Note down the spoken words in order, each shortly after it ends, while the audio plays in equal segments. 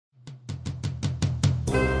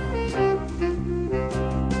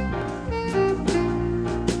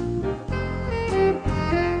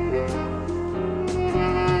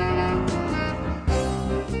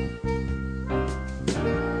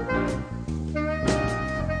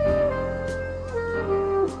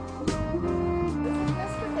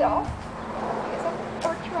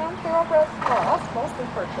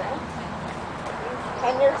Percheron. He's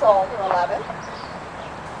 10 years old, or 11.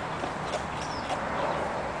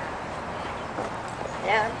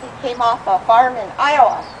 And he came off a farm in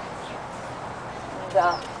Iowa. And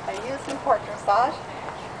I used him for dressage,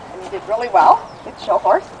 and he did really well. Good show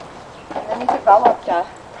horse. And then he developed a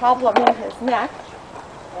problem in his neck,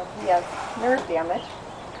 and he has nerve damage,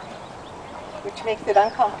 which makes it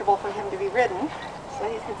uncomfortable for him to be ridden. So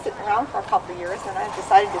he's been sitting around for a couple of years, and I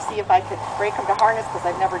decided to see if I could break him to harness because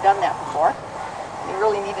I've never done that before. He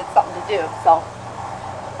really needed something to do. So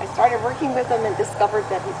I started working with him and discovered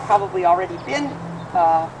that he's probably already been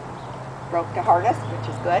broke to harness, which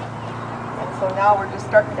is good. And so now we're just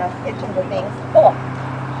starting to hitch him to things, pull him,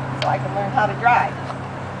 so I can learn how to drive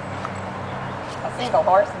a single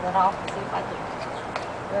horse, and then I'll have to see if I can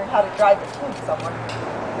learn how to drive a team somewhere.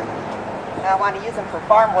 And I want to use him for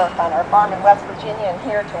farm work on our farm in West Virginia and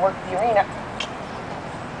here to work the arena.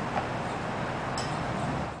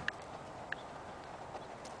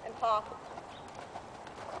 And ha.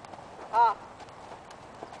 Ha.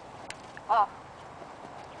 Ha.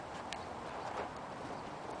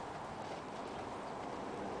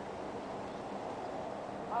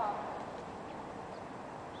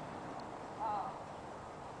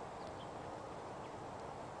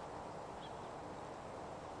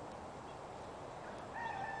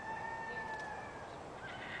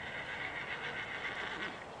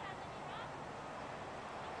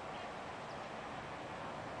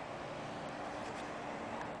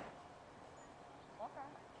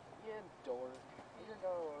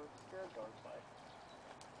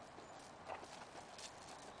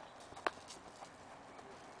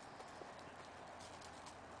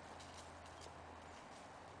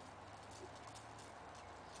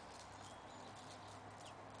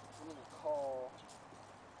 I'm going to call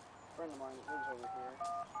a friend of mine that lives over here.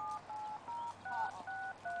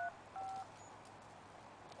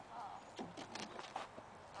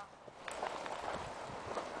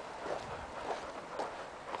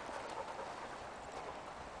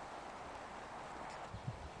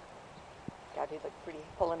 God, he looked pretty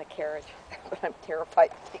pulling a carriage, but I'm terrified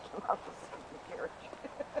to take him out of the carriage.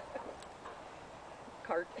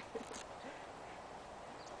 Cart.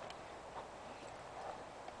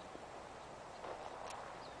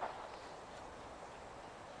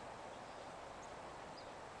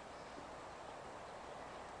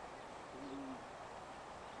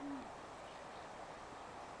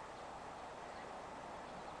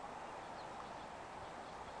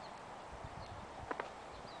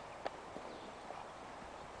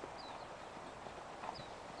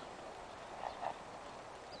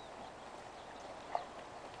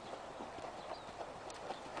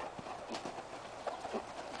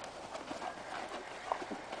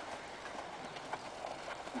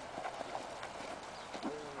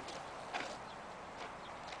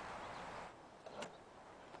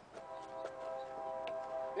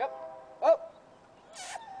 Yep. Oh.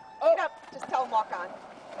 Get up. Just tell him walk on.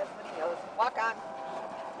 That's what he knows. Walk on.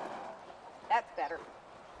 That's better.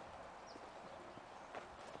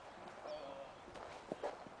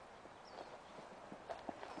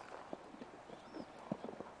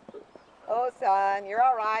 Oh, son, you're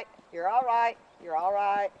all right. You're all right. You're all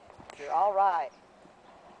right. You're all right.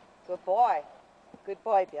 Good boy. Good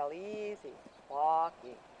boy, Bill. Easy.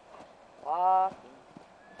 Walking. Walking.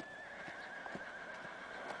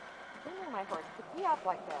 You know my horse could be up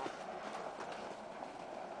like that.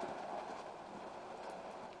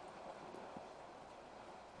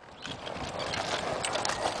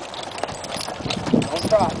 Don't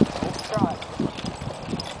try. Don't try.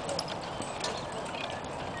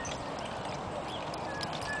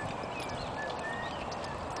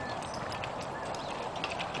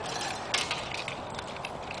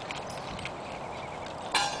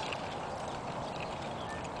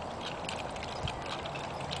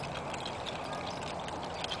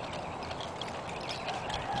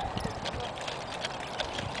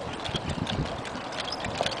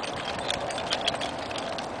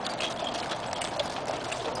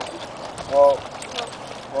 Whoa.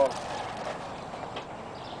 Whoa.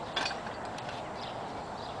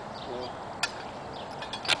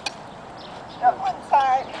 Up one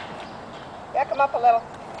side. Back him up a little.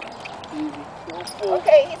 Easy. Don't pull.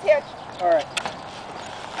 Okay, he's hitched. All right.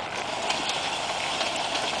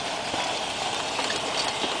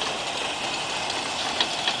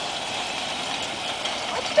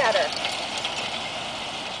 Much better.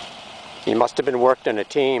 He must have been worked in a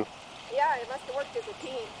team. Yeah, it must have worked as a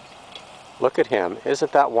team. Look at him.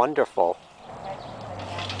 Isn't that wonderful?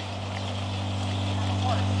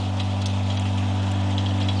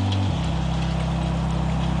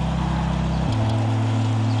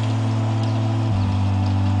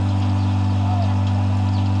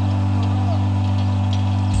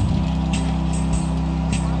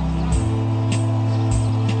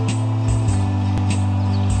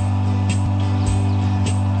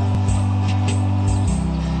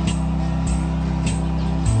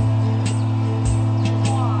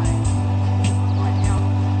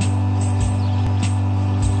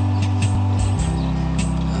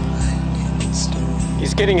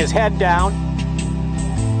 getting his head down.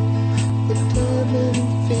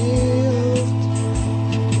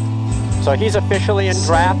 So he's officially in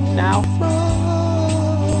draft now.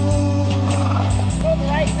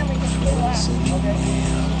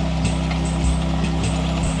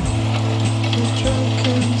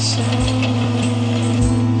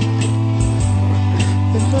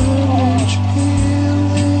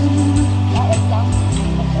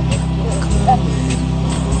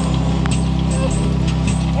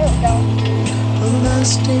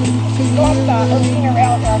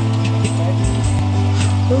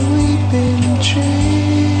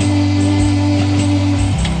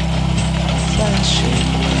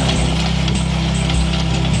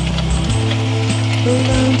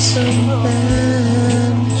 Some